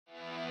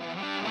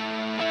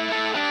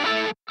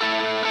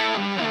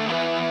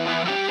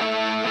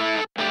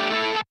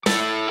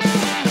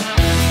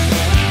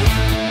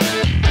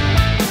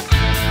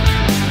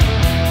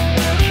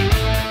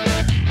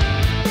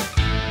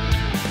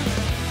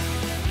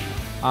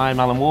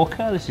I'm Alan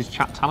Walker, this is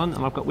Chat Talent,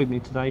 and I've got with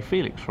me today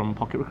Felix from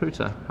Pocket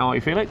Recruiter. How are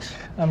you, Felix?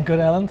 I'm good,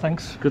 Alan,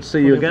 thanks. Good to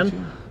see you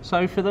again.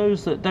 So for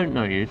those that don't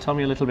know you, tell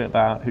me a little bit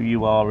about who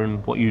you are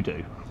and what you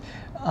do.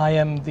 I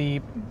am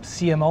the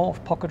CMO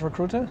of Pocket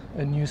Recruiter,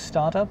 a new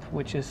startup,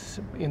 which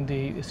is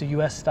it's a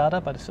US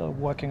startup, but it's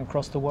working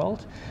across the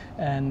world.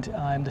 And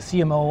I'm the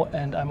CMO,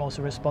 and I'm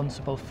also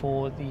responsible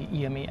for the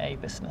EMEA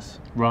business.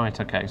 Right,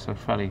 okay, so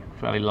fairly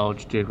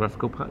large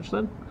geographical patch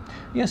then?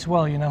 Yes,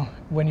 well, you know,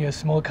 when you're a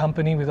small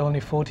company with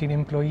only 14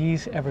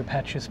 employees, every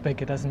patch is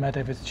big. It doesn't matter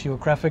if it's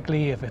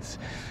geographically, if it's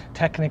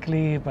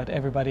technically, but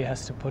everybody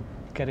has to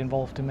get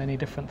involved in many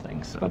different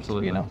things. Absolutely.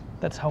 But, you know,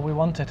 that's how we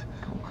want it.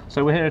 Cool.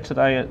 So we're here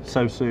today at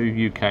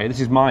SOSU UK.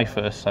 This is my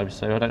first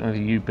SOSU. I don't know if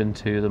you've been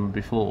to them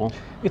before.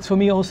 It's for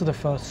me also the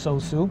first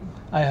SOSU.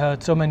 I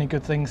heard so many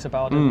good things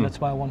about it. That's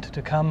why I wanted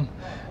to come.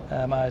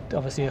 I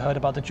obviously heard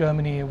about the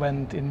Germany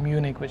event in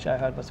Munich, which I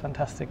heard was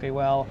fantastically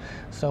well.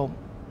 So,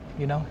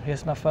 you know,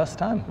 here's my first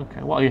time.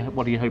 Okay,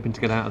 what are you hoping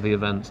to get out of the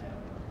event?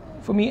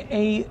 For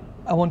me,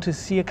 I want to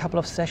see a couple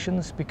of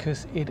sessions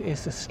because it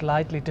is a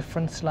slightly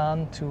different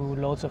slant to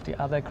loads of the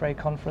other great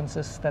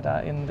conferences that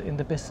are in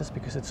the business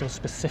because it's so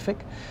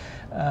specific.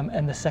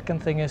 And the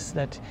second thing is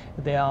that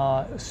there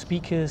are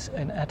speakers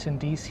and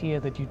attendees here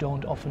that you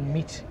don't often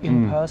meet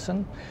in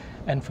person.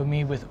 And for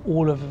me, with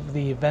all of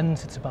the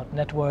events, it's about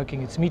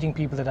networking, it's meeting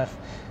people that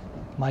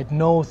might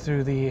know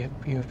through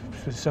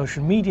through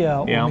social media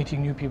or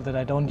meeting new people that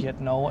I don't yet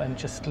know and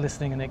just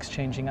listening and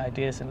exchanging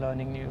ideas and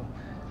learning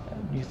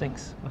new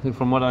things. I think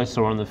from what I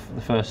saw on the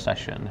first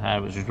session,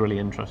 it was just really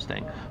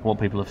interesting. What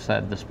people have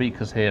said, the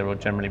speakers here are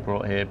generally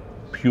brought here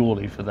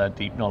purely for their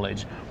deep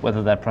knowledge,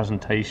 whether their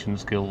presentation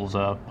skills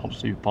are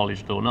absolutely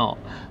polished or not.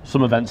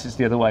 Some events it's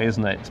the other way,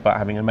 isn't it? It's about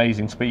having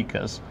amazing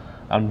speakers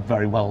and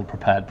very well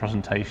prepared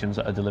presentations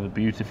that are delivered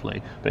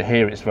beautifully. But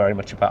here it's very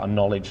much about a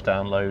knowledge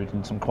download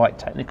and some quite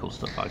technical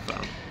stuff I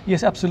found.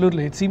 Yes,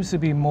 absolutely. It seems to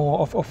be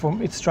more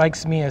it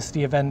strikes me as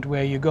the event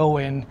where you go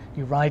in,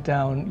 you write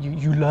down,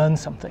 you learn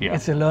something. Yeah.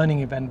 It's a learning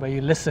event where you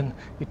listen,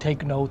 you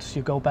take notes,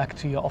 you go back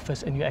to your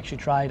office and you actually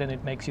try it and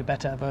it makes you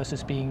better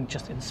versus being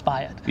just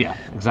inspired. Yeah,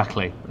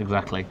 exactly.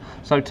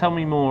 So tell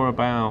me more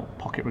about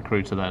Pocket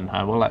Recruiter then.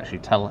 I will actually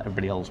tell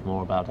everybody else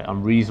more about it.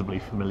 I'm reasonably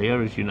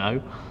familiar, as you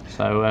know.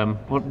 So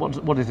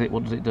what is it?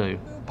 What does it do?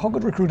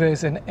 Pocket Recruiter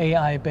is an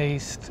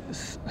AI-based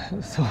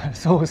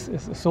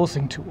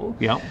sourcing tool.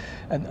 Yeah.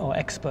 Or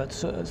expert.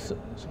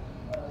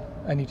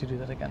 I need to do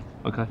that again.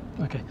 Okay.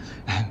 Okay.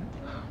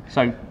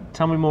 So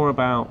tell me more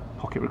about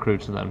Pocket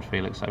Recruiter then,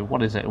 Felix. So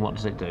what is it and what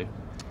does it do?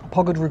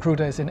 Pocket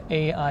Recruiter is an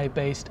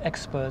AI-based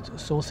expert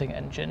sourcing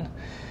engine,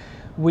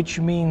 which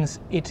means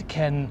it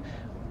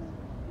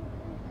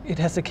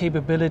has the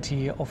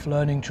capability of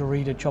learning to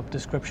read a job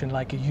description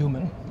like a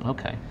human.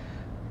 Okay.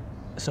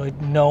 So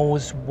it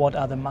knows what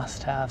are the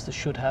must-haves, the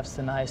should-haves,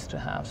 the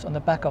nice-to-haves. On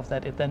the back of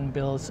that, it then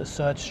builds a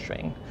search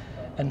string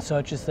and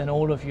searches then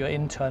all of your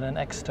internal and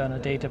external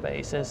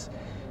databases,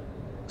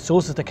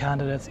 sources the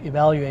candidates,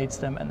 evaluates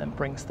them, and then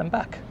brings them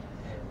back.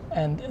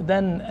 And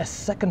then a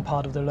second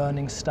part of the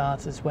learning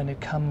starts is when it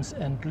comes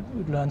and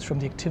learns from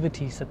the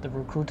activities that the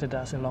recruiter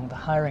does along the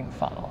hiring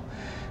funnel.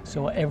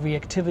 So every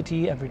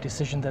activity, every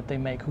decision that they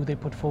make, who they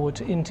put forward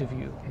to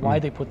interview, why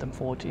they put them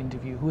forward to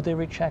interview, who they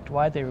reject,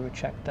 why they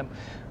reject them,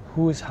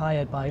 who is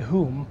hired by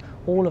whom,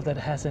 all of that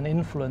has an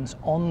influence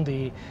on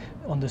the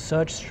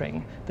search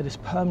string that is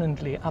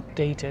permanently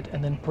updated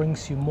and then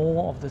brings you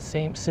more of the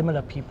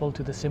similar people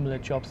to the similar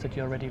jobs that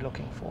you're already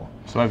looking for.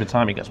 So over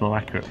time it gets more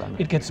accurate then?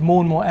 It gets more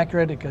and more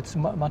accurate, it gets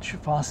much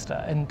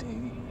faster. And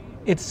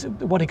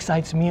what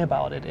excites me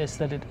about it is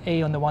that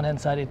on the one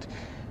hand side, it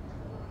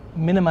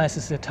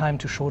minimizes the time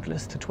to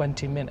shortlist to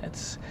 20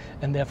 minutes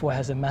and therefore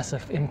has a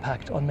massive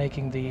impact on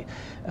making the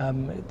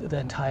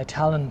entire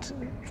talent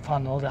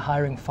funnel, the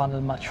hiring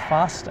funnel, much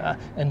faster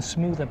and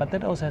smoother. But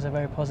that also has a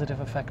very positive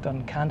effect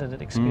on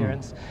candidate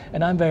experience.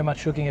 And I'm very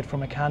much looking at it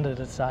from a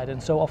candidate side,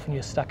 and so often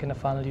you're stuck in a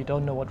funnel, you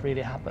don't know what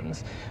really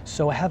happens.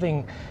 So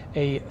having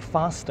a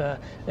faster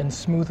and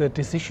smoother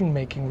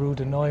decision-making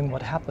route and knowing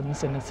what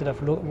happens, and instead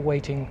of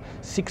waiting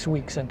 6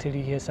 weeks until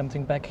you hear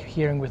something back,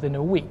 hearing within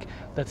a week,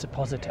 that's a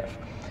positive.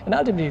 And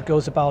ultimately it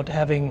goes about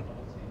having,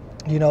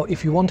 you know,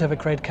 if you want to have a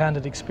great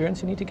candidate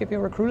experience, you need to give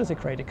your recruiters a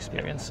great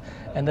experience.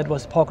 And that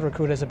was Pocket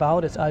Recruiter is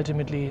about. It's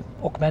ultimately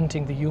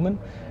augmenting the human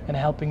and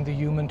helping the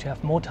human to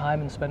have more time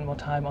and spend more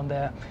time on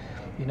their,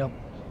 you know,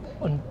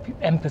 on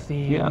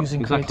empathy,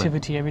 using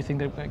creativity, everything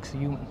that makes a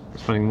human.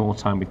 Spending more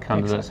time with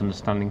candidates,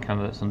 understanding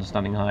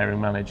hiring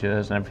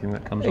managers and everything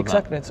that comes with that.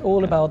 Exactly, it's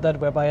all about that,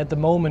 whereby at the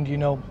moment, you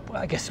know,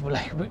 I guess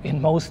like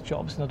in most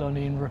jobs, not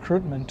only in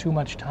recruitment, too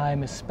much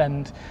time is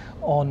spent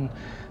on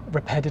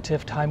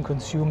repetitive,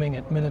 time-consuming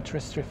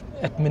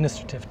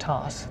administrative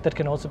tasks that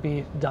can also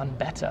be done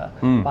better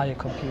by a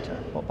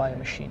computer or by a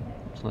machine.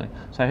 Absolutely.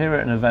 So here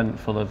at an event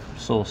full of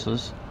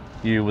sourcers,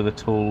 you with a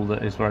tool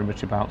that is very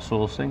much about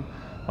sourcing.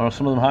 Are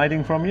some of them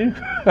hiding from you?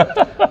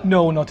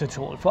 No, not at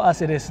all. For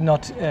us, it is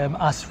not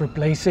us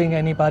replacing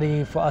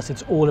anybody. For us,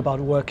 it's all about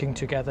working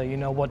together. You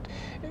know what,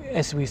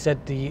 as we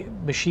said, the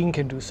machine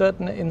can do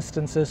certain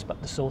instances,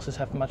 but the sources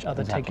have much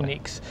other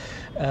techniques.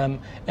 And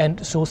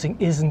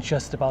sourcing isn't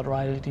just about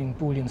writing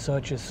Boolean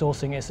searches.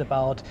 Sourcing is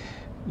about,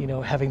 you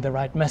know, having the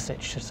right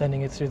message,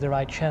 sending it through the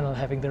right channel,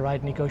 having the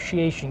right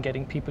negotiation,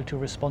 getting people to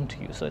respond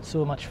to you. So it's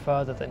so much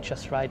further than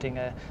just writing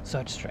a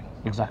search string.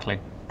 Exactly.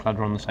 Glad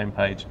we're on the same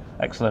page.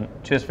 Excellent.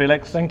 Cheers,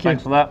 Felix. Thank you.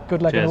 Thanks for that.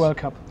 Good luck in Cheers. the World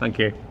Cup. Thank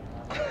you.